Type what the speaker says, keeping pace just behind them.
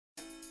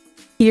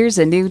Here's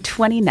a new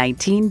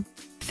 2019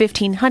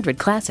 1500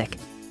 Classic.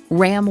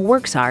 Ram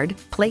works hard,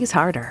 plays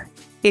harder.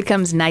 It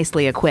comes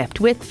nicely equipped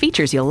with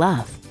features you'll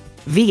love.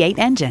 V8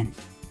 engine,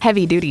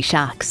 heavy-duty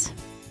shocks,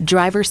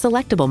 driver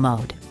selectable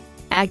mode,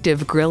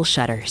 active grille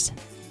shutters,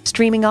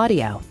 streaming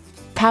audio,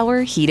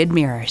 power heated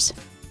mirrors,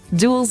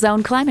 dual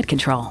zone climate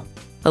control,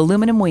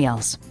 aluminum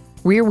wheels,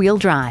 rear wheel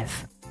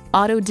drive,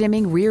 auto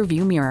dimming rear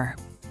view mirror,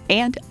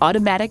 and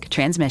automatic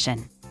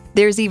transmission.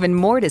 There's even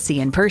more to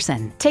see in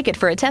person. Take it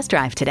for a test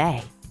drive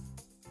today.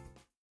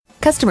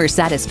 Customer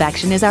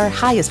satisfaction is our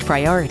highest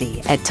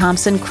priority at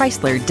Thomson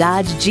Chrysler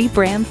Dodge Jeep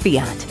Ram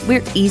Fiat.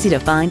 We're easy to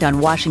find on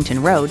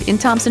Washington Road in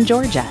Thomson,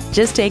 Georgia.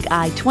 Just take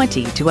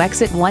I-20 to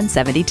exit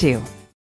 172.